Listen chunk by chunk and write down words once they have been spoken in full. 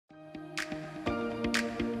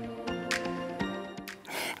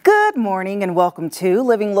Good morning and welcome to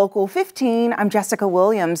Living Local 15. I'm Jessica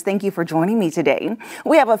Williams. Thank you for joining me today.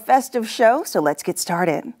 We have a festive show, so let's get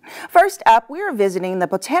started. First up, we are visiting the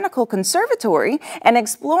Botanical Conservatory and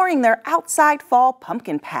exploring their outside fall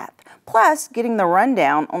pumpkin path, plus getting the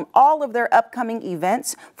rundown on all of their upcoming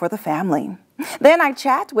events for the family. Then I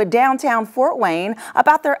chat with downtown Fort Wayne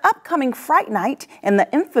about their upcoming Fright Night and the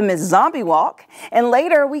infamous zombie walk. And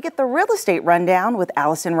later we get the real estate rundown with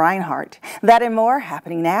Allison Reinhardt. That and more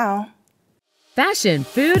happening now. Fashion,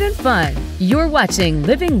 food, and fun. You're watching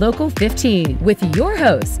Living Local 15 with your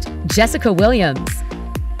host, Jessica Williams.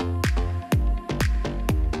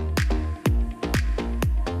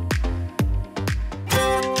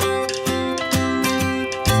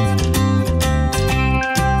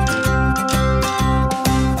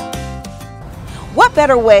 What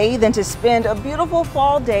better way than to spend a beautiful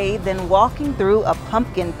fall day than walking through a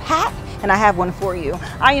pumpkin path? And I have one for you.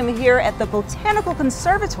 I am here at the Botanical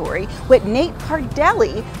Conservatory with Nate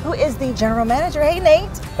Cardelli, who is the general manager. Hey,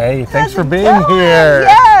 Nate. Hey, thanks for being here.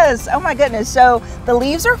 Yes. Oh my goodness. So the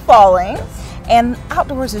leaves are falling and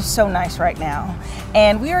outdoors is so nice right now.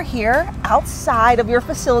 And we are here outside of your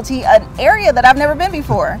facility, an area that I've never been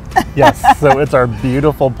before. Yes, so it's our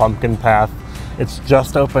beautiful pumpkin path. It's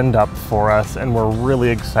just opened up for us and we're really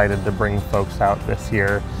excited to bring folks out this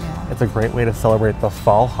year. Yeah. It's a great way to celebrate the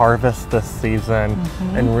fall harvest this season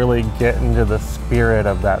and really get into the spirit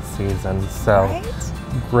of that season. So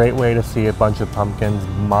great way to see a bunch of pumpkins,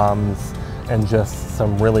 mums, and just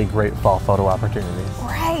some really great fall photo opportunities.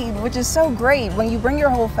 Right, which is so great. When you bring your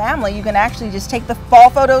whole family, you can actually just take the fall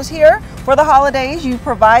photos here for the holidays. You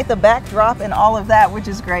provide the backdrop and all of that, which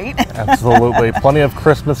is great. Absolutely. Plenty of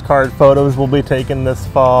Christmas card photos will be taken this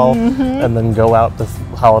fall and then go out this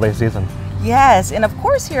holiday season. Yes, and of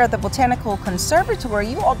course here at the Botanical Conservatory,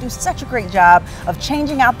 you all do such a great job of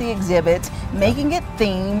changing out the exhibits, making it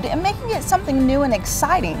themed, and making it something new and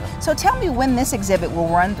exciting. So tell me when this exhibit will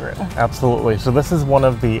run through. Absolutely. So this is one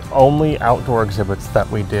of the only outdoor exhibits that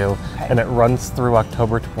we do, and it runs through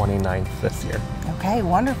October 29th this year. Okay,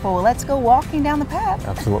 wonderful. Well, let's go walking down the path.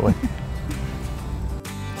 Absolutely.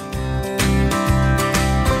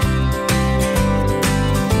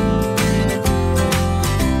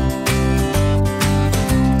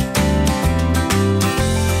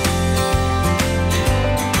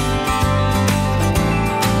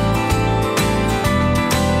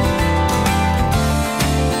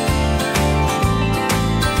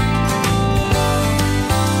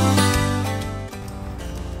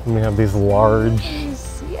 We have these large...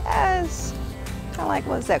 Yes. Kind of like,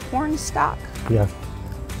 what's that, corn stalk? Yeah.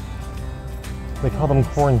 They call them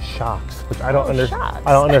corn shocks, which I don't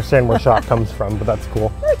understand where shock comes from, but that's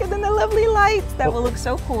cool. Look, and then the lovely lights. That will look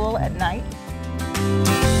so cool at night.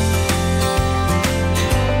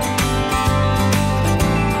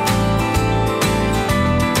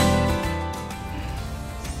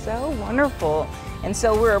 So wonderful. And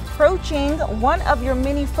so we're approaching one of your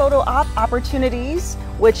many photo op opportunities,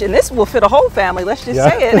 which, and this will fit a whole family, let's just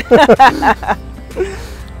say it.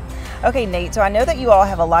 Okay, Nate, so I know that you all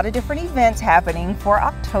have a lot of different events happening for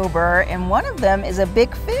October, and one of them is a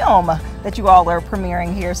big film that you all are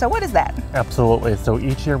premiering here. So what is that? Absolutely. So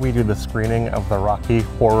each year we do the screening of the Rocky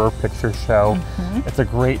Horror Picture Show. It's a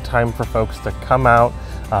great time for folks to come out.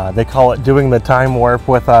 They call it doing the time warp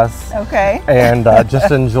with us. Okay. And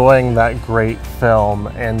just enjoying that great film.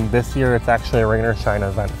 And this year it's actually a rain or shine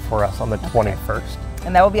event for us on the 21st.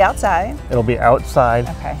 And that will be outside? It'll be outside.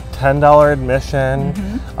 Okay. $10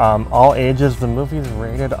 admission. All ages. The movie's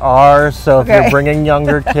rated R, so if you're bringing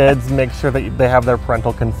younger kids, make sure that they have their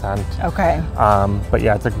parental consent. Okay. But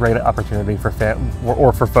yeah, it's a great opportunity for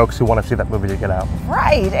for folks who want to see that movie to get out.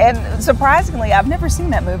 Right, and surprisingly, I've never seen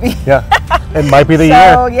that movie. Yeah, it might be the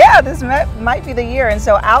year. So yeah, this might be the year. And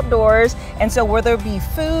so outdoors, and so will there be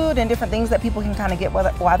food and different things that people can kind of get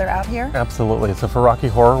while they're out here? Absolutely. So for Rocky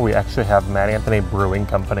Horror, we actually have Matt Anthony Brewing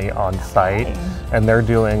Company on site, and they're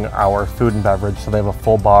doing our food and beverage. So they have a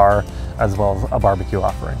full bar as well as a barbecue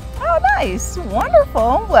offering. Oh, nice.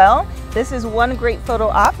 Wonderful. Well, this is one great photo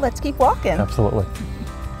op. Let's keep walking. Absolutely.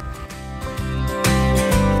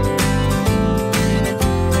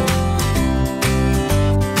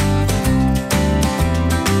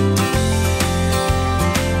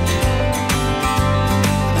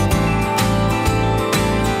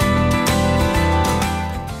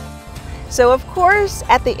 So of course,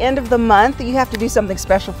 at the end of the month, you have to do something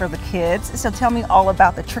special for the kids. So tell me all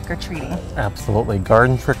about the trick-or-treating. Absolutely.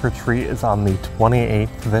 Garden Trick-or-Treat is on the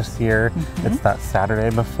 28th this year. It's that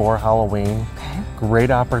Saturday before Halloween. Great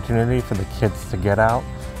opportunity for the kids to get out,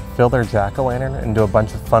 fill their jack-o'-lantern and do a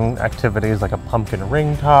bunch of fun activities like a pumpkin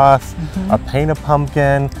ring toss, a paint a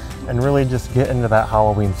pumpkin, and really just get into that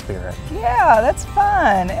Halloween spirit. Yeah, that's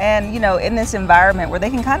fun. And, you know, in this environment where they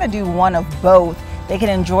can kind of do one of both, they can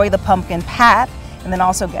enjoy the pumpkin path and then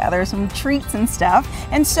also gather some treats and stuff.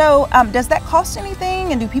 And so does that cost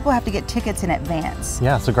anything, and do people have to get tickets in advance?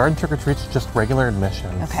 Yeah, so garden trick-or-treat's just regular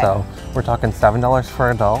admission. Okay. So we're talking $7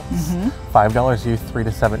 for adults, $5 youth 3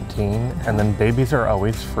 to 17, and then babies are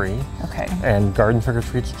always free. Okay. And garden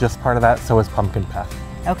trick-or-treat's just part of that, so is pumpkin path.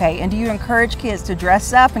 Okay, and do you encourage kids to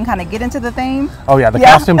dress up and kind of get into the theme? Oh yeah, the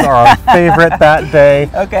costumes are our favorite that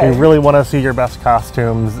day. Okay. We really want to see your best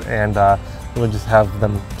costumes and really just have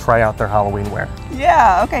them try out their Halloween wear.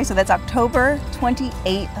 Yeah, okay, so that's October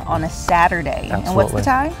 28th on a Saturday. Absolutely. And what's the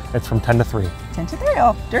time? It's from 10 to 3. 10 to 3,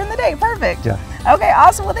 oh, during the day, perfect. Yeah. Okay,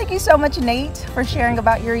 awesome. Well, thank you so much, Nate, for sharing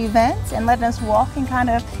about your events and letting us walk and kind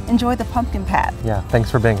of enjoy the pumpkin path. Yeah,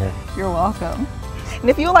 thanks for being here. You're welcome. And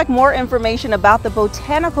if you would like more information about the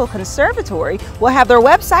Botanical Conservatory, we'll have their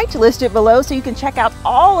website listed below so you can check out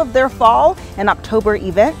all of their fall and October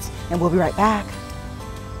events. And we'll be right back.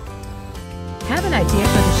 Have an idea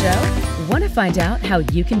for the show? Want to find out how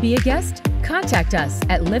you can be a guest? Contact us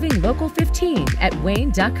at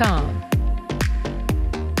livinglocal15@wayne.com.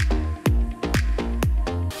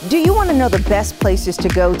 Do you want to know the best places to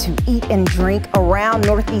go to eat and drink around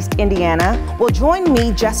Northeast Indiana? Well, join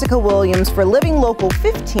me, Jessica Williams, for Living Local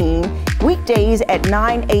 15, weekdays at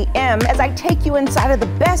 9 a.m. as I take you inside of the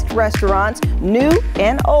best restaurants, new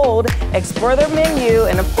and old, explore their menu,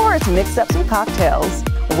 and of course, mix up some cocktails.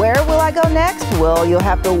 Where will I go next? Well, you'll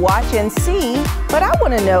have to watch and see, but I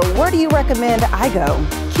want to know, where do you recommend I go?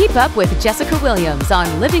 Keep up with Jessica Williams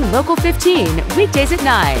on Living Local 15, weekdays at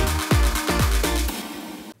 9.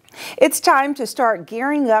 It's time to start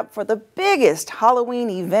gearing up for the biggest Halloween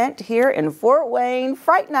event here in Fort Wayne.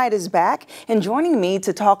 Fright Night is back, and joining me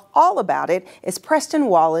to talk all about it is Preston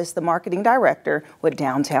Wallace, the marketing director with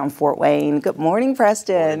Downtown Fort Wayne. Good morning,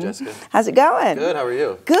 Preston. Good morning, Jessica. How's it going? Good, how are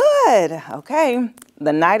you? Good, okay.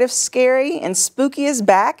 The night of scary and spooky is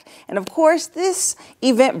back. And of course, this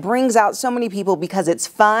event brings out so many people because it's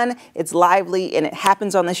fun, it's lively, and it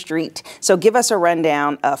happens on the street. So give us a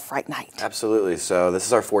rundown of Fright Night. Absolutely. So this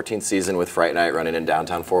is our 14th season with Fright Night running in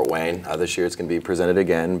downtown Fort Wayne. This year it's going to be presented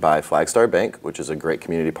again by Flagstar Bank, which is a great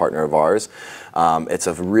community partner of ours. It's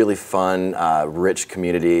a really fun, rich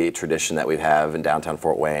community tradition that we have in downtown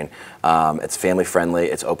Fort Wayne. It's family friendly,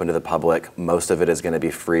 it's open to the public. Most of it is going to be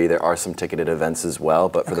free. There are some ticketed events as well,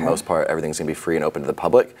 but for the most part, everything's going to be free and open to the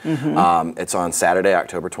public. It's on Saturday,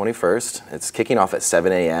 October 21st. It's kicking off at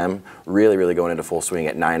 7 a.m., really going into full swing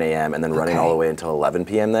at 9 a.m., and then running all the way until 11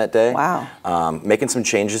 p.m. that day. Wow. Making some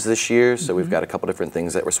changes this year, so we've got a couple different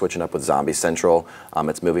things that we're switching up with Zombie Central.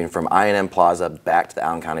 It's moving from I&M Plaza back to the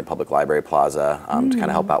Allen County Public Library Plaza to kind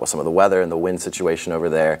of help out with some of the weather and the wind situation over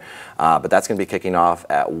there. But that's going to be kicking off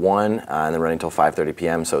at 1 and then running until 5:30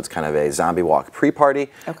 p.m., so it's kind of a zombie walk pre-party.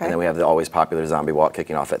 And then we have the always popular zombie walk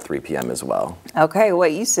kicking off at 3 p.m. as well. Okay, well,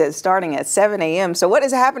 you said starting at 7 a.m. So what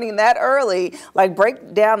is happening that early? Like,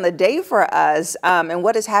 break down the day for us, and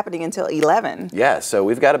what is happening until 11? Yeah, so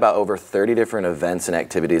we've got about over 30 different events and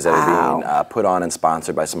activities that are being put on and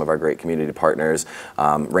sponsored by some of our great community partners,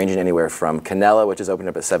 ranging anywhere from Canella, which is opening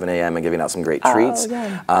up at 7 a.m. and giving out some great treats.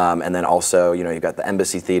 And then also, you know, you've got the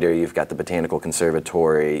Embassy Theater, you've got the Botanical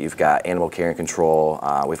Conservatory, you've got Animal Care and Control,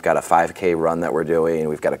 we've got a 5K run that we're doing,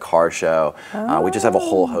 we've got a car show. We just have a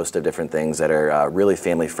whole host of different things that are really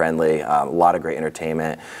family friendly, a lot of great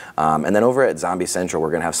entertainment. And then over at Zombie Central, we're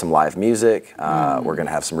going to have some live music, we're going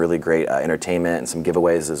to have some really great entertainment and some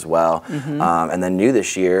giveaways as well. And then new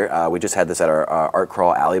this year, we just had this at our Art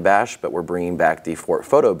Crawl Alley Bash, but we're bringing back the Fort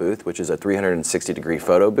Photo Booth, which is a 360-degree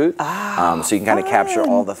photo booth. So you can kind of capture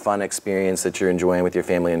all the fun experience that you're enjoying with your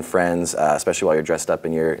family and friends, especially while you're dressed up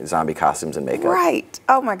in your zombie costumes and makeup. Right.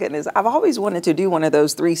 Oh my goodness. I've always wanted to do one of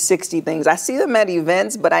those 360 things. I see them at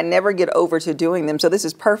events, but I never get over to doing them. So this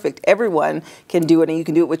is perfect. Everyone can do it, and you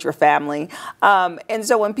can do it with your family. And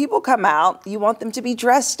so when people come out, you want them to be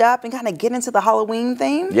dressed up and kind of get into the Halloween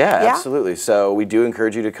theme? Yeah, absolutely. So we do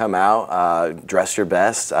encourage you to come out, dress your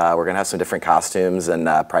best. We're going to have some different costumes and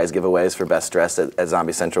prize giveaways for best dressed at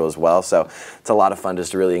Zombie Central as well. So it's a lot of fun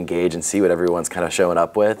just to really engage and see what everyone's kind of showing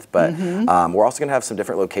up with. But we're also going to have some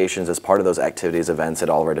different locations as part of those activities, events at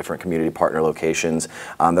all of our different community partner locations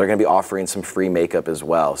that are going to be offering some free free makeup as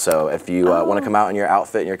well. So if you want to come out in your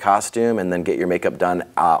outfit and your costume and then get your makeup done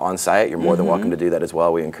on site, you're more than welcome to do that as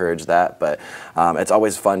well. We encourage that. But it's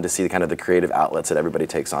always fun to see kind of the creative outlets that everybody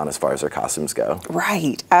takes on as far as their costumes go.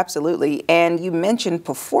 Right, absolutely. And you mentioned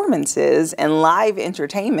performances and live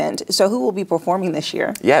entertainment. So who will be performing this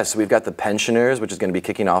year? Yes, we've got the Pensioners, which is going to be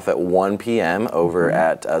kicking off at 1 p.m. over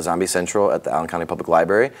at Zombie Central at the Allen County Public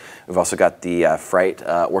Library. We've also got the Fright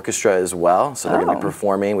Orchestra as well, so they're going to be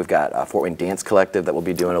performing. We've got Fort Wayne Dance Collective that will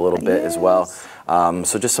be doing a little bit as well.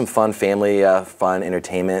 So just some fun family fun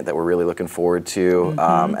entertainment that we're really looking forward to.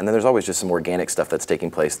 And then there's always just some organic stuff that's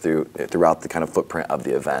taking place throughout the kind of footprint of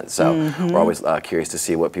the event. So we're always curious to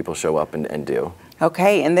see what people show up and do.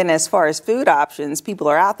 Okay, and then as far as food options, people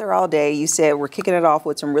are out there all day. You said we're kicking it off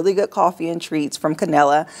with some really good coffee and treats from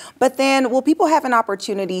Canella. But then will people have an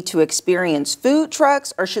opportunity to experience food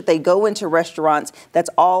trucks, or should they go into restaurants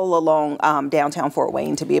that's all along downtown Fort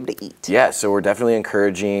Wayne to be able to eat? Yeah, so we're definitely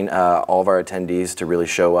encouraging all of our attendees to really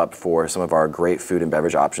show up for some of our great food and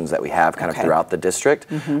beverage options that we have kind of throughout the district.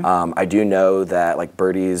 I do know that like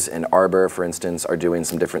Birdie's and Arbor, for instance, are doing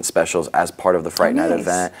some different specials as part of the Fright Night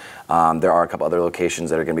event. There are a couple other locations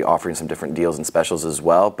that are going to be offering some different deals and specials as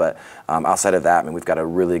well. But outside of that, I mean, we've got a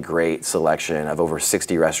really great selection of over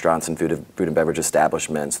 60 restaurants and food and beverage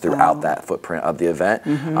establishments throughout that footprint of the event.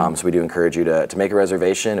 So we do encourage you to make a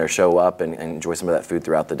reservation or show up and enjoy some of that food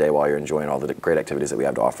throughout the day while you're enjoying all the great activities that we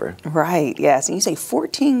have to offer. Right, yes. And you say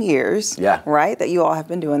 14 years, right, that you all have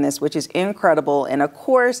been doing this, which is incredible. And of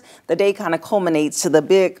course, the day kind of culminates to the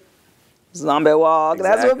big zombie walk.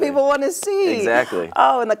 That's what people want to see. Exactly.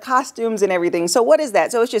 Oh, and the costumes and everything. So what is that?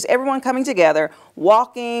 So it's just everyone coming together,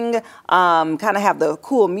 walking, kind of have the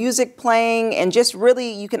cool music playing, and just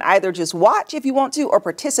really you can either just watch if you want to or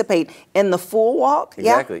participate in the full walk.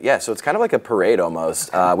 Exactly. Yeah, so it's kind of like a parade almost.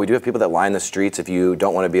 We do have people that line the streets if you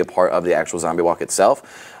don't want to be a part of the actual zombie walk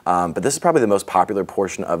itself. But this is probably the most popular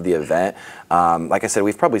portion of the event. Like I said,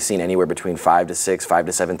 we've probably seen anywhere between 5 to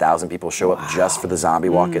 7,000 people show up just for the zombie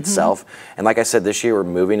walk itself. And like I said, this year we're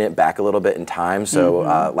moving it back a little bit in time. So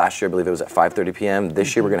last year I believe it was at 5:30 p.m.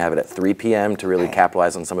 This year we're going to have it at 3 p.m. to really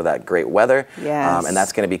capitalize on some of that great weather. And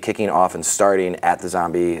that's going to be kicking off and starting at the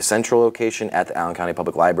Zombie Central location at the Allen County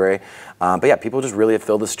Public Library. But yeah, people just really have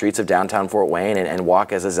filled the streets of downtown Fort Wayne and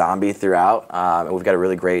walk as a zombie throughout. And we've got a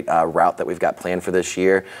really great route that we've got planned for this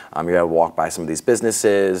year. You're going to walk by some of these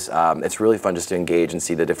businesses. It's really fun just to engage and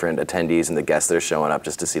see the different attendees and the guests that are showing up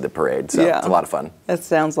just to see the parade. So it's a lot of fun. That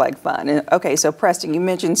sounds like fun. And, okay, so Preston, you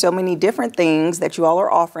mentioned so many different things that you all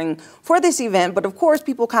are offering for this event, but of course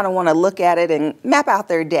people kind of want to look at it and map out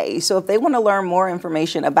their day. So if they want to learn more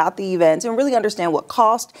information about the events and really understand what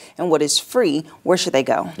costs and what is free, where should they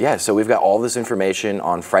go? Yeah, so we've got all this information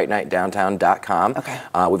on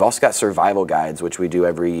frightnightdowntown.com. We've also got survival guides, which we do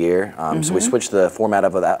every year. So we switched the format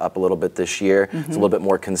of that up a little bit this year. It's a little bit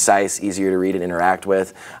more concise, easier to read and interact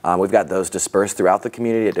with. We've got those dispersed throughout the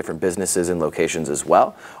community at different businesses and locations as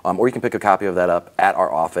well. Or you can pick a copy of that up at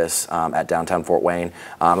our office at downtown Fort Wayne.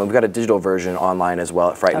 And we've got a digital version online as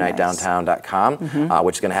well at frightnightdowntown.com,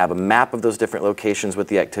 which is going to have a map of those different locations with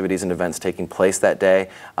the activities and events taking place that day.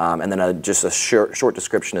 And then just a short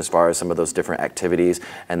description as far as some of those different activities.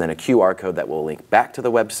 And then a QR code that will link back to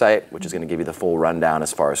the website, which is going to give you the full rundown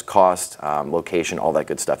as far as cost, location, all that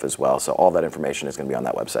good stuff as well. So all that information is going to be on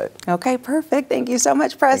that website. Okay, perfect. Thank you so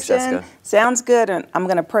much, Preston. Thanks, Jessica. Sounds good. And I'm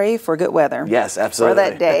going to pray for good weather. Yes, absolutely. For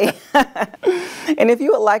that day. And if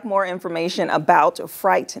you would like more information about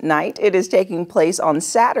Fright Night, it is taking place on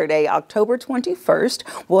Saturday, October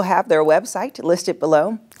 21st. We'll have their website listed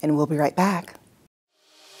below, and we'll be right back.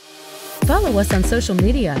 Follow us on social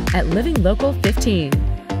media at Living Local 15.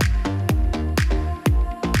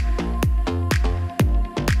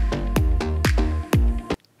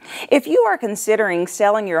 If you are considering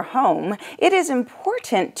selling your home, it is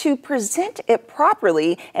important to present it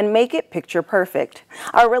properly and make it picture perfect.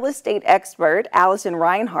 Our real estate expert, Allison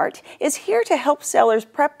Reinhart, is here to help sellers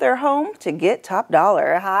prep their home to get top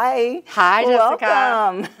dollar. Hi. Hi, Jessica.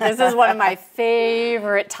 Welcome. This is one of my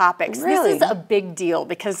favorite topics. Really? This is a big deal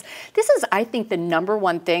because this is, I think, the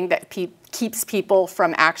 #1 thing that keeps people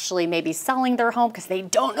from actually maybe selling their home because they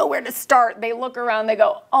don't know where to start. They look around, they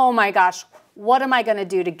go, oh my gosh, what am I going to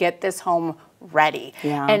do to get this home ready?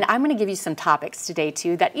 And I'm going to give you some topics today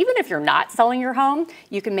too that even if you're not selling your home,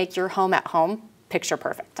 you can make your home at home picture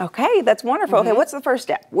perfect. Okay, that's wonderful. Okay, what's the first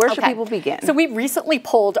step? Where should people begin? So we recently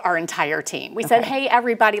polled our entire team. We said, hey,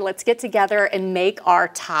 everybody, let's get together and make our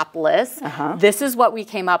top list. This is what we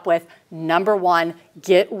came up with. Number one,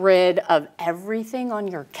 get rid of everything on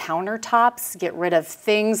your countertops. Get rid of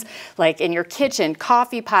things like in your kitchen,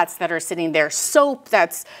 coffee pots that are sitting there, soap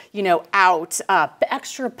that's, you know, out,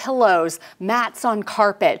 extra pillows, mats on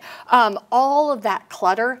carpet. All of that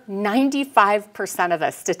clutter, 95% of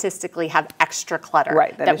us statistically have extra clutter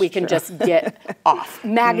that we can just get off.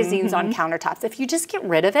 Magazines on countertops. If you just get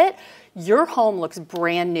rid of it, your home looks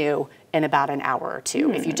brand new in about an hour or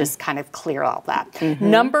two if you just kind of clear all that.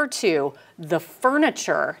 Number two, the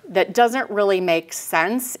furniture that doesn't really make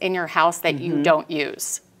sense in your house that you don't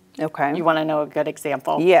use. Okay. You want to know a good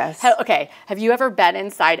example? Yes. Okay. Have you ever been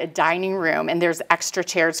inside a dining room and there's extra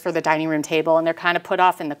chairs for the dining room table and they're kind of put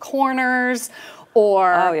off in the corners?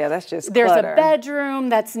 Or oh yeah, that's just there's clutter. A bedroom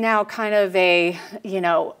that's now kind of a, you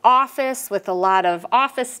know, office with a lot of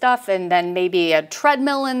office stuff and then maybe a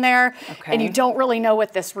treadmill in there and you don't really know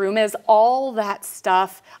what this room is. All that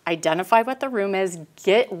stuff, identify what the room is,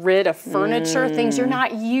 get rid of furniture, things you're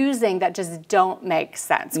not using that just don't make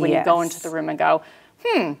sense when you go into the room and go,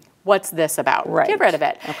 what's this about? Get rid of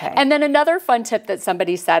it. And then another fun tip that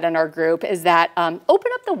somebody said in our group is that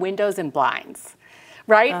open up the windows and blinds.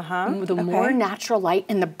 Right? The more natural light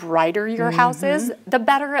and the brighter your house is, the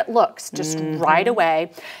better it looks, just right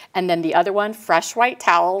away. And then the other one, fresh white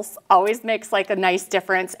towels, always makes like a nice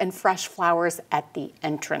difference. And fresh flowers at the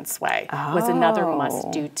entranceway was another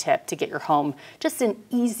must-do tip to get your home just an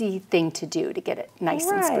easy thing to do to get it nice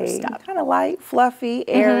and spruced up. Kind of light, fluffy,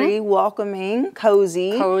 airy, welcoming, cozy.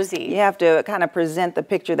 You have to kind of present the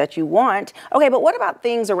picture that you want. Okay, but what about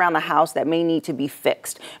things around the house that may need to be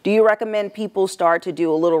fixed? Do you recommend people start to do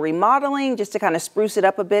a little remodeling just to kind of spruce it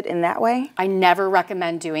up a bit in that way? I never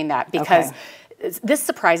recommend doing that because this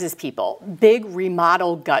surprises people. Big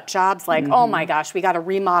remodel gut jobs like, oh my gosh, we got to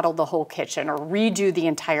remodel the whole kitchen or redo the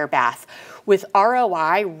entire bath. With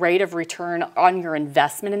ROI, rate of return on your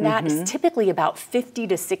investment in that is typically about 50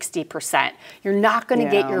 to 60%. You're not going to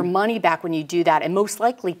get your money back when you do that. And most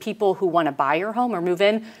likely people who want to buy your home or move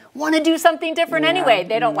in want to do something different anyway.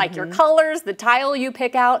 They don't like your colors, the tile you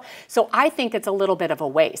pick out. So I think it's a little bit of a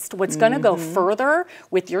waste. What's going to go further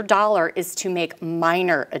with your dollar is to make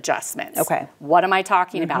minor adjustments. What am I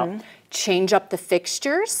talking about? Change up the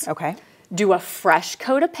fixtures. Do a fresh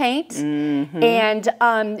coat of paint and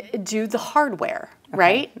do the hardware,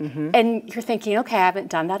 right? And you're thinking, okay, I haven't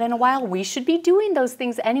done that in a while. We should be doing those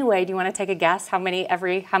things anyway. Do you want to take a guess how many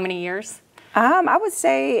years? I would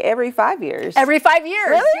say every 5 years. Every 5 years,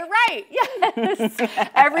 really? You're right, yes.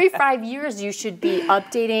 Every 5 years you should be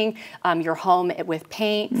updating your home with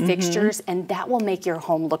paint, fixtures, and that will make your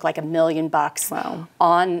home look like $1 million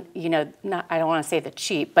on, you know, I don't want to say the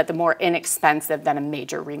cheap, but the more inexpensive than a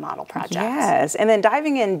major remodel project. Yes, and then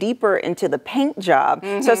diving in deeper into the paint job.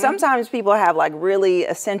 So sometimes people have like really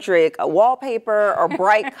eccentric wallpaper or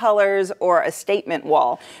bright colors or a statement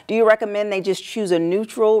wall. Do you recommend they just choose a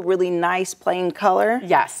neutral, really nice, plain color?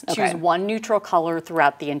 Yes, choose one neutral color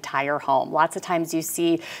throughout the entire home. Lots of times you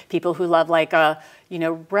see people who love like a, you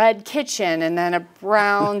know, red kitchen and then a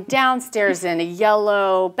brown downstairs and a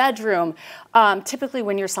yellow bedroom. Typically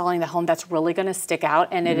when you're selling the home, that's really going to stick out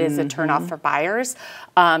and it is a turnoff for buyers.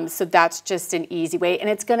 So that's just an easy way and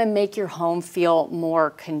it's going to make your home feel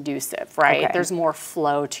more conducive, right? There's more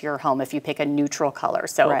flow to your home if you pick a neutral color.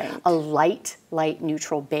 So a light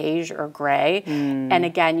neutral beige or gray. And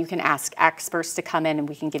again, you can ask experts to come in and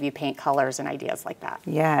we can give you paint colors and ideas like that.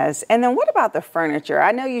 Yes. And then what about the furniture?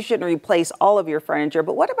 I know you shouldn't replace all of your furniture,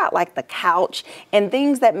 but what about like the couch and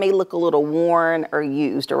things that may look a little worn or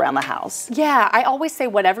used around the house? Yeah, I always say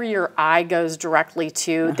whatever your eye goes directly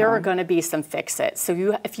to, there are going to be some fix-its.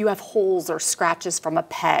 So if you have holes or scratches from a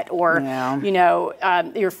pet or, you know,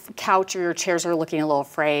 your couch or your chairs are looking a little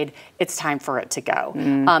frayed, it's time for it to go.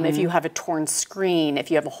 If you have a torn screen,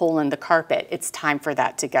 if you have a hole in the carpet, it's time for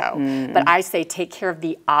that to go. But I say take care of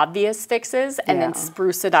the obvious fixes and then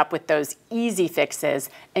spruce it up with those easy fixes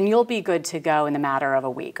and you'll be good to go in the matter of a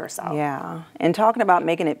week or so. Yeah, and talking about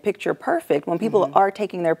making it picture perfect, when people are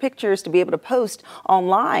taking their pictures to be able to post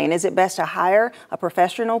online, is it best to hire a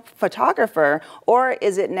professional photographer or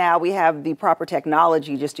is it now we have the proper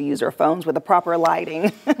technology just to use our phones with the proper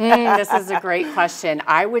lighting? This is a great question.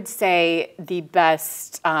 I would say the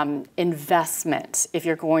best investment if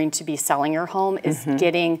you're going to be selling your home is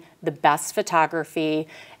getting the best photography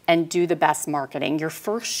and do the best marketing. Your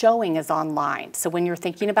first showing is online. So when you're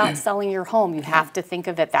thinking about selling your home, you have to think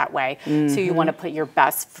of it that way. So you want to put your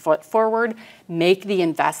best foot forward, make the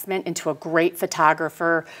investment into a great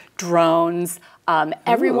photographer, drones,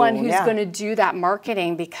 everyone who's going to do that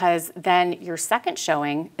marketing, because then your second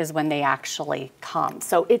showing is when they actually come.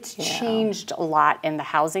 So it's changed a lot in the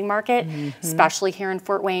housing market, especially here in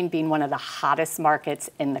Fort Wayne, being one of the hottest markets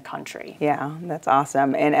in the country. Yeah, that's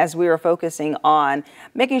awesome. And as we were focusing on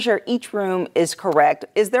making sure each room is correct,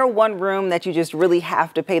 is there one room that you just really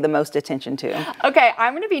have to pay the most attention to? Okay,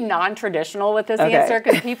 I'm going to be non-traditional with this answer,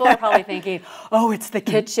 because people are probably thinking, oh, it's the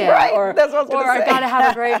kitchen, or that's what I was gonna say. I got to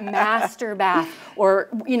have a great master bath, or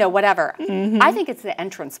whatever. I think it's the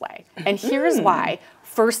entranceway, and here's why.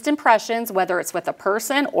 First impressions, whether it's with a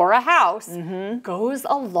person or a house, goes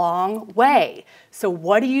a long way. So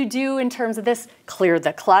what do you do in terms of this? Clear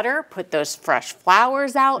the clutter, put those fresh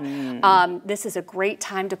flowers out. This is a great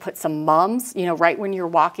time to put some mums, right when you're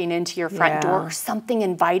walking into your front door, something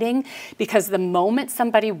inviting, because the moment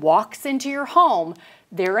somebody walks into your home,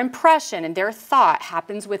 their impression and their thought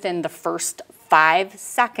happens within the first 5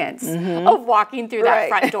 seconds of walking through that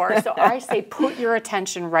front door. So I say put your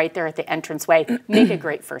attention right there at the entranceway. Make a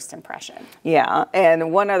great first impression. Yeah,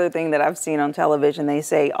 and one other thing that I've seen on television, they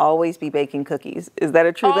say always be baking cookies. Is that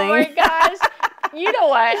a true thing? Oh my gosh. You know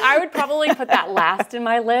what? I would probably put that last in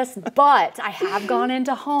my list, but I have gone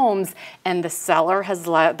into homes and the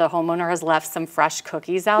homeowner has left some fresh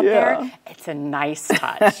cookies out there. It's a nice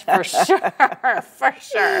touch, for sure, for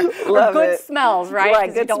sure. Love good it. Smells, right? Right,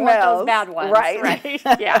 Because you good don't smells. want those bad ones,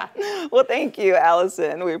 right? Yeah. Well, thank you,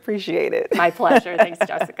 Allison. We appreciate it. My pleasure. Thanks,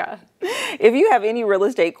 Jessica. If you have any real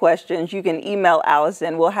estate questions, you can email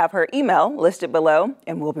Allison. We'll have her email listed below,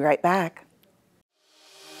 and we'll be right back.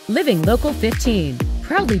 Living Local 15,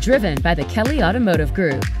 proudly driven by the Kelly Automotive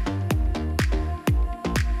Group.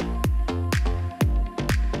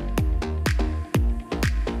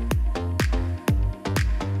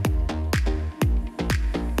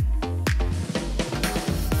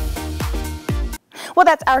 Well,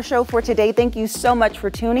 that's our show for today. Thank you so much for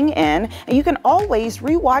tuning in. And you can always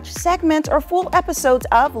rewatch segments or full episodes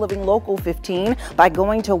of Living Local 15 by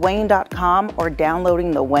going to WANE.com or downloading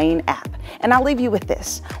the WANE app. And I'll leave you with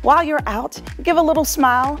this. While you're out, give a little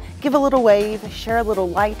smile, give a little wave, share a little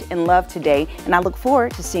light and love today. And I look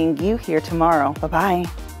forward to seeing you here tomorrow. Bye-bye.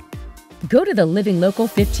 Go to the Living Local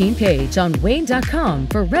 15 page on WANE.com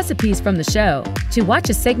for recipes from the show, to watch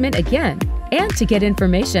a segment again, and to get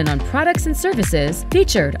information on products and services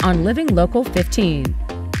featured on Living Local 15.